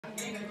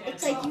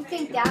Like, you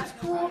think that's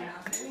cool?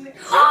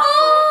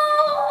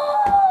 Oh!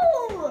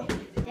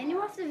 Then you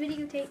have to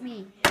videotape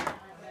me.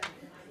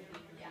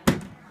 Oh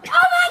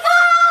my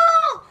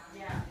god!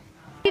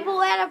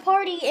 People at a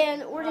party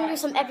and we're gonna do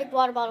some epic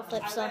water bottle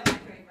flips, so.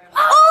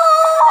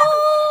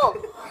 Oh!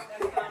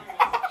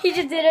 He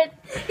just did it.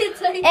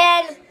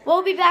 And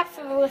we'll be back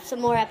with some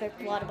more epic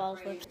water bottle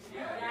flips.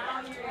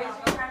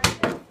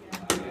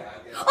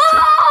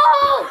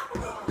 Oh!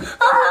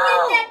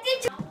 Oh!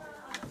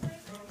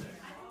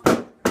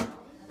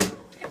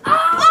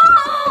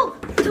 Oh!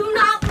 Do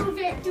not move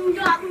it. Do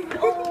not move it.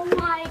 Oh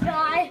my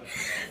god.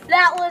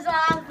 That was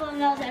awesome.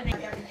 That was epic.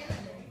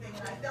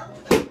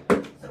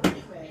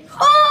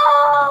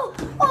 Oh!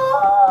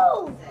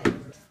 Oh!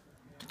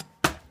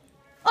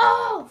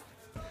 Oh!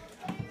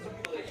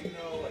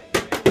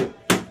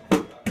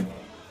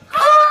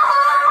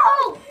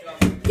 Oh!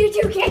 Did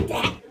you get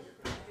that?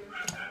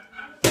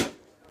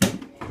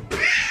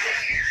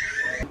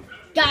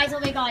 Guys, oh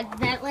my god,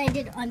 that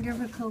landed under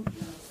the coat.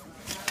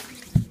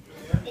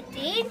 It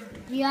did?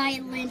 Yeah,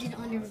 it landed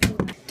under the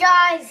coat.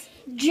 Guys,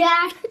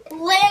 Jack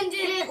landed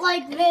it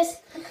like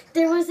this.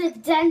 There was a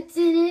dent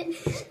in it,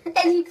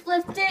 and he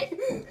flipped it.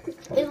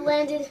 It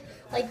landed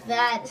like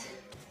that.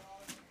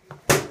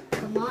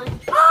 Come on.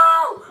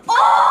 Oh!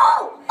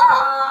 Oh!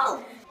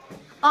 Oh!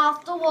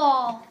 Off the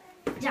wall,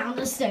 down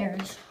the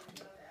stairs.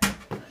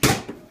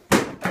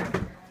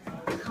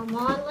 Come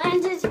on,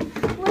 land it.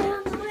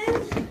 Land.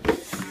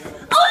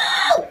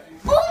 Oh!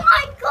 Oh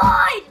my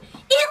god!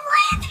 It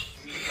landed!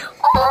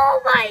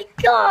 Oh my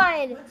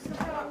god!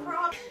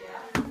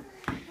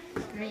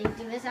 Ready to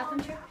do this up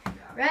and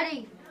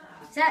Ready,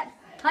 set,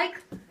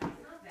 hike.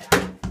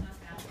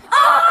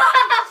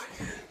 Oh!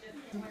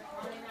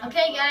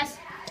 Okay, guys.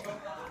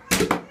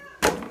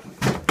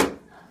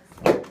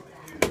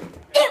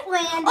 It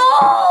landed.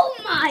 Oh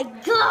my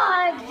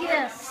god!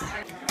 Yes.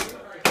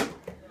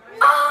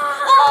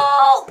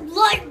 Oh!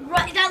 Like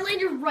right, that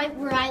landed right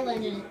where I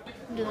landed it.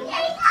 Do it.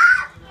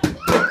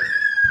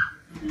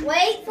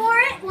 Wait for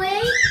it.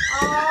 Wait.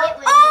 Oh!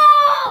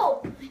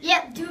 Oh!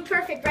 Yep. Do it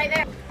perfect right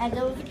there. And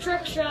then with a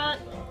trick shot.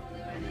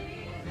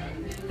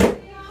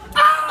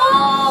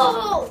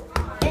 Oh!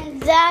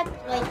 And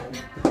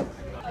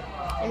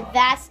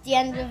that's the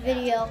end of the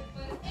video.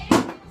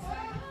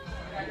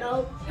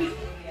 Nope.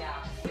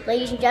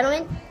 Ladies and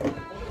gentlemen,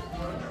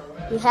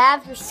 you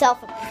have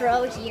yourself a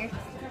pro here.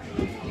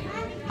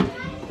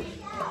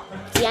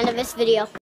 It's the end of this video.